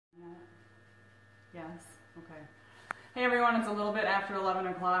Yes, okay. Hey everyone, it's a little bit after 11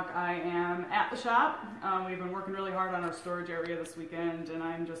 o'clock. I am at the shop. We've been working really hard on our storage area this weekend, and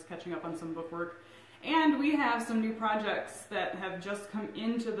I'm just catching up on some book work. And we have some new projects that have just come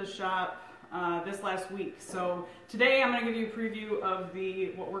into the shop this last week. So today I'm going to give you a preview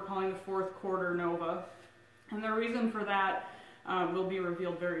of what we're calling the fourth quarter Nova. And the reason for that will be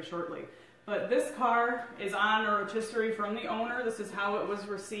revealed very shortly. But this car is on a rotisserie from the owner. This is how it was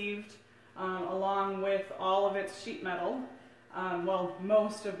received. Along with all of its sheet metal, well,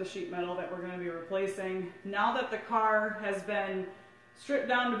 most of the sheet metal that we're going to be replacing. Now that the car has been stripped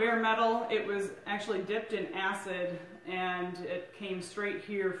down to bare metal, it was actually dipped in acid, and it came straight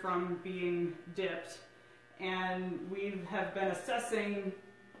here from being dipped. And we have been assessing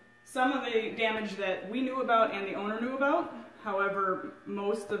some of the damage that we knew about and the owner knew about. However,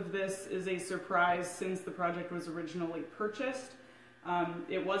 most of this is a surprise since the project was originally purchased.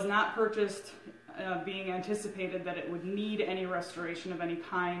 It was not purchased being anticipated that it would need any restoration of any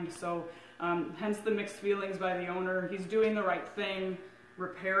kind, so hence the mixed feelings by the owner. He's doing the right thing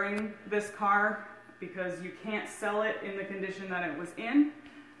repairing this car because you can't sell it in the condition that it was in,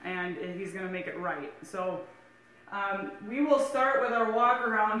 and he's going to make it right. So we will start with our walk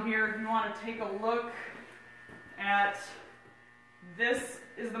around here. If you want to take a look at this,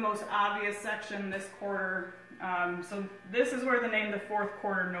 is the most obvious section this quarter. So this is where the name the fourth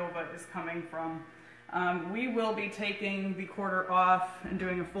quarter Nova is coming from. We will be taking the quarter off and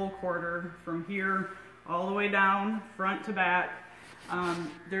doing a full quarter from here all the way down, front to back.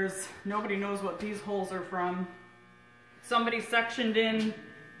 Nobody knows what these holes are from. Somebody sectioned in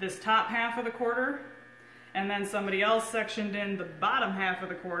this top half of the quarter, and then somebody else sectioned in the bottom half of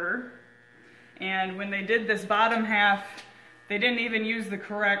the quarter. And when they did this bottom half, they didn't even use the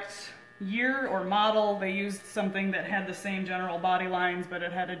correct year or model. They used something that had the same general body lines, but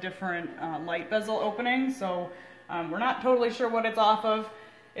it had a different light bezel opening. So we're not totally sure what it's off of.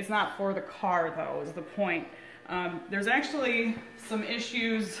 It's not for the car though, is the point. There's actually some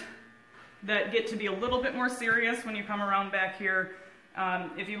issues that get to be a little bit more serious when you come around back here.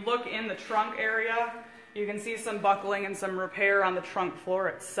 If you look in the trunk area, you can see some buckling and some repair on the trunk floor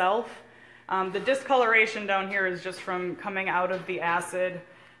itself. The discoloration down here is just from coming out of the acid,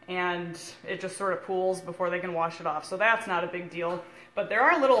 and it just sort of pools before they can wash it off. So that's not a big deal. But there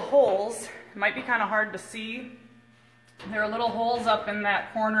are little holes. It might be kind of hard to see. There are little holes up in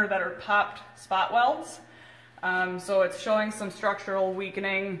that corner that are popped spot welds. So it's showing some structural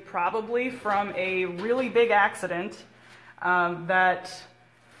weakening, probably from a really big accident that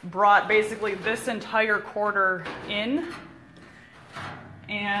brought basically this entire quarter in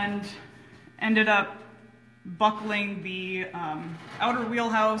and ended up buckling the outer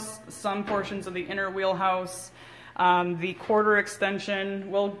wheelhouse, some portions of the inner wheelhouse, the quarter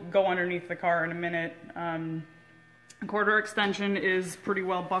extension. We'll go underneath the car in a minute. Quarter extension is pretty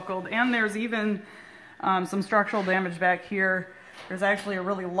well buckled, and there's even some structural damage back here. There's actually a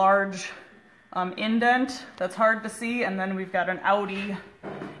really large indent that's hard to see, and then we've got an outie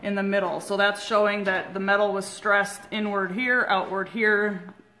in the middle. So that's showing that the metal was stressed inward here, outward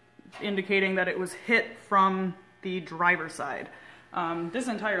here, indicating that it was hit from the driver's side. This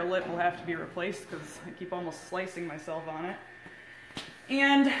entire lip will have to be replaced because I keep almost slicing myself on it.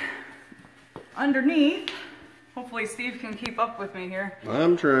 And underneath, hopefully Steve can keep up with me here.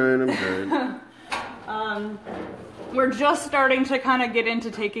 I'm trying. We're just starting to kind of get into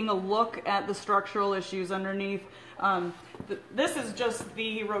taking a look at the structural issues underneath. This is just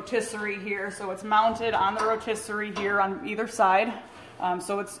the rotisserie here, so it's mounted on the rotisserie here on either side.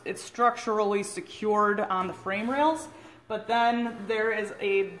 So it's structurally secured on the frame rails, but then there is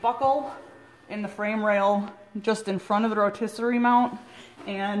a buckle in the frame rail just in front of the rotisserie mount,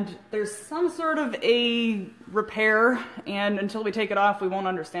 and there's some sort of a repair, and until we take it off we won't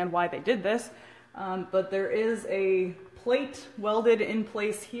understand why they did this, but there is a plate welded in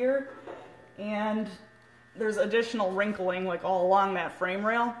place here, and there's additional wrinkling like all along that frame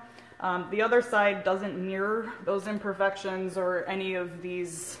rail. The other side doesn't mirror those imperfections or any of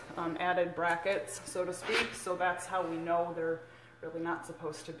these added brackets, so to speak, so that's how we know they're really not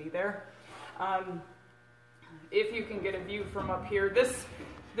supposed to be there. If you can get a view from up here, this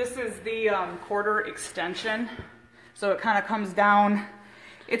is the quarter extension, so it kind of comes down.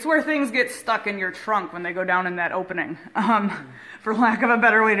 It's where things get stuck in your trunk when they go down in that opening, for lack of a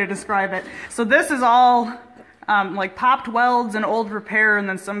better way to describe it. So this is all like popped welds and old repair, and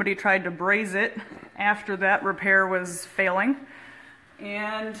then somebody tried to braze it after that repair was failing.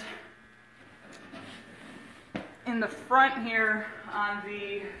 And in the front here on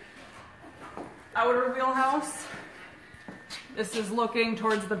the outer wheelhouse, this is looking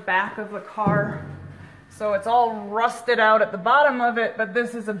towards the back of the car. So it's all rusted out at the bottom of it, but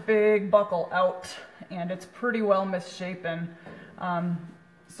this is a big buckle out, and it's pretty well misshapen.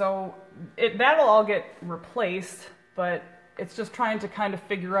 So that'll all get replaced, but it's just trying to kind of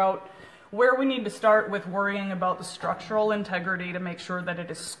figure out where we need to start with worrying about the structural integrity to make sure that it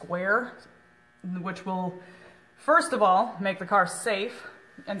is square, which will, first of all, make the car safe,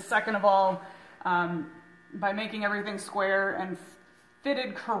 and second of all, by making everything square and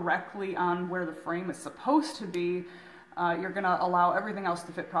fitted correctly on where the frame is supposed to be, you're going to allow everything else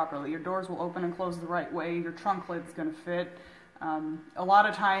to fit properly. Your doors will open and close the right way, your trunk lid's going to fit. A lot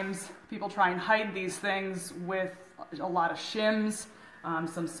of times people try and hide these things with a lot of shims,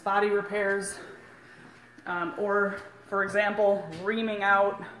 some spotty repairs, or, for example, reaming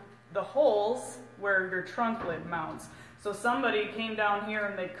out the holes where your trunk lid mounts. So somebody came down here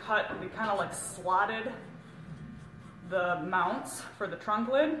and they kind of like slotted the mounts for the trunk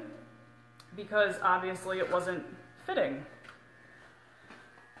lid because obviously it wasn't fitting.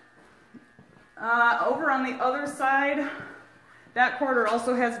 Over on the other side, that quarter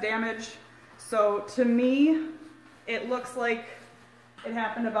also has damage. So to me, it looks like it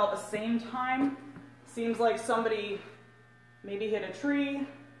happened about the same time. Seems like somebody maybe hit a tree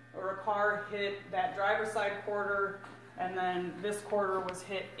or a car hit that driver's side quarter, and then this quarter was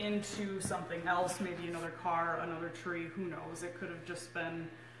hit into something else, maybe another car, another tree, who knows. It could have just been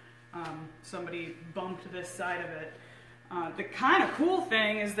somebody bumped this side of it. The kind of cool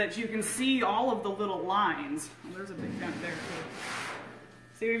thing is that you can see all of the little lines. Oh, there's a big dent there too.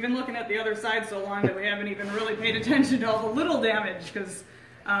 See, we've been looking at the other side so long that we haven't even really paid attention to all the little damage because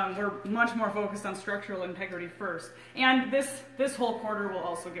we're much more focused on structural integrity first. And this whole quarter will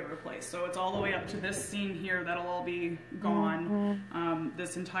also get replaced. So it's all the way up to this seam here that'll all be gone.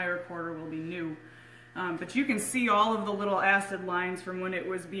 This entire quarter will be new. But you can see all of the little acid lines from when it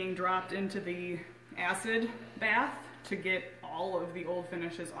was being dropped into the acid bath to get all of the old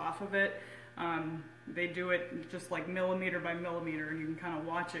finishes off of it. They do it just like millimeter by millimeter, and you can kind of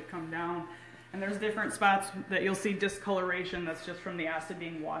watch it come down. And there's different spots that you'll see discoloration that's just from the acid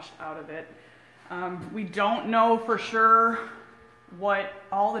being washed out of it. We don't know for sure what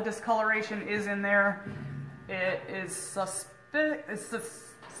all the discoloration is in there. It is suspected,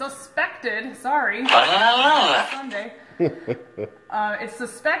 sorry, Sunday. It's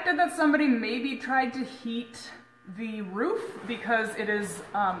suspected that somebody maybe tried to heat the roof because it is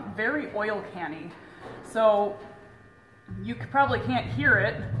very oil canny. So you probably can't hear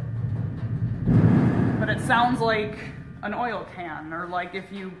it, but it sounds like an oil can, or like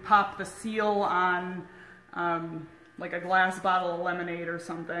if you pop the seal on like a glass bottle of lemonade or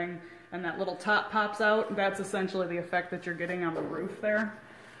something, and that little top pops out. That's essentially the effect that you're getting on the roof there.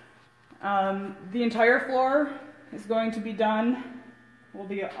 The entire floor is going to be done. Will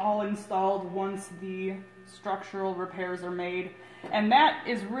be all installed once the structural repairs are made. And that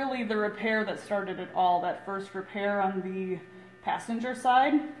is really the repair that started it all, that first repair on the passenger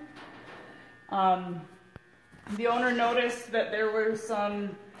side. The owner noticed that there were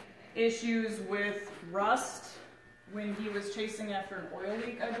some issues with rust when he was chasing after an oil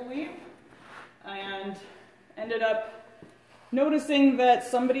leak, I believe, and ended up noticing that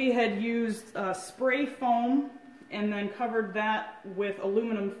somebody had used spray foam and then covered that with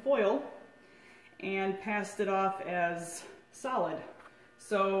aluminum foil and passed it off as solid.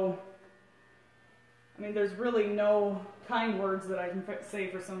 So, I mean, there's really no kind words that I can say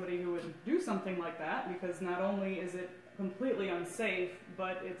for somebody who would do something like that, because not only is it completely unsafe,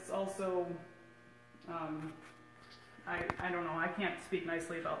 but it's also, I don't know, I can't speak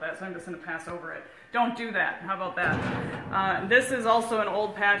nicely about that, so I'm just going to pass over it. Don't do that. How about that? This is also an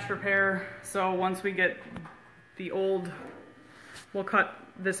old patch repair, so once we get the old, we'll cut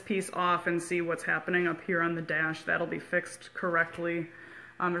this piece off and see what's happening up here on the dash. That'll be fixed correctly.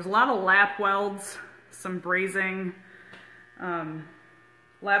 There's a lot of lap welds, some brazing.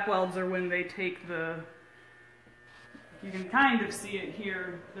 Lap welds are when they take the, you can kind of see it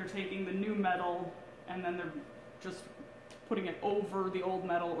here, they're taking the new metal and then they're just putting it over the old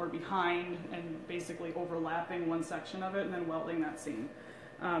metal or behind and basically overlapping one section of it and then welding that seam.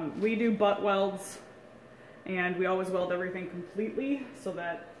 We do butt welds, and we always weld everything completely so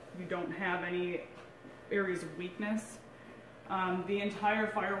that you don't have any areas of weakness. The entire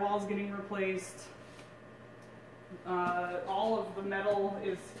firewall is getting replaced. All of the metal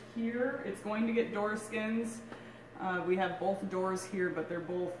is here. It's going to get door skins. We have both doors here, but they're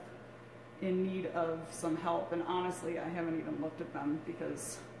both in need of some help, and honestly I haven't even looked at them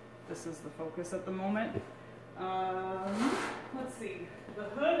because this is the focus at the moment. Let's see, the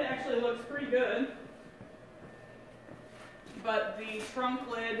hood actually looks pretty good. but the trunk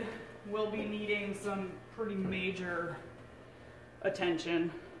lid will be needing some pretty major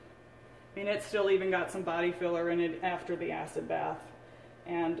attention. I mean, it's still even got some body filler in it after the acid bath,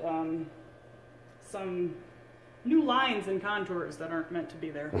 and some new lines and contours that aren't meant to be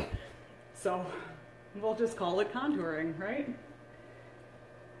there. So we'll just call it contouring, right?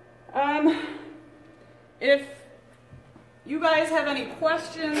 If you guys have any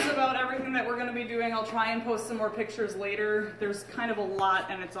questions about everything that we're going to be doing, I'll try and post some more pictures later. There's kind of a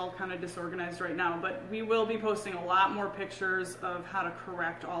lot and it's all kind of disorganized right now, but we will be posting a lot more pictures of how to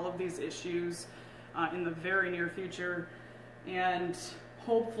correct all of these issues in the very near future, and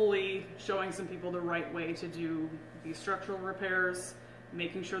hopefully showing some people the right way to do these structural repairs,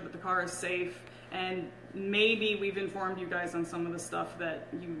 making sure that the car is safe, and maybe we've informed you guys on some of the stuff that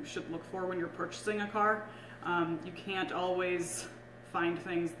you should look for when you're purchasing a car. You can't always find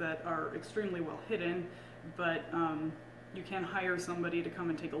things that are extremely well hidden, but you can hire somebody to come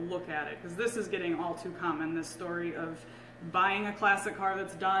and take a look at it, because this is getting all too common, this story of buying a classic car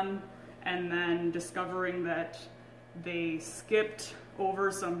that's done and then discovering that they skipped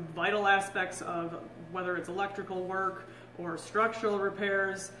over some vital aspects of whether it's electrical work or structural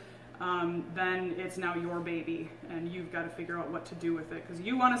repairs. Then it's now your baby and you've got to figure out what to do with it, because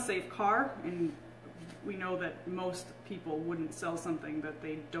you want a safe car, and we know that most people wouldn't sell something that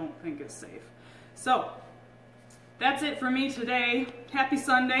they don't think is safe. So that's it for me today. Happy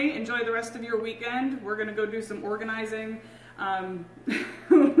Sunday. Enjoy the rest of your weekend. We're going to go do some organizing.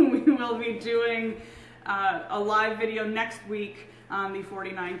 We will be doing a live video next week on the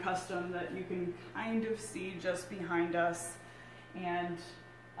 49 Custom that you can kind of see just behind us. And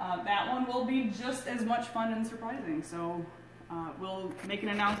that one will be just as much fun and surprising. So we'll make an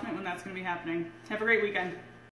announcement when that's going to be happening. Have a great weekend.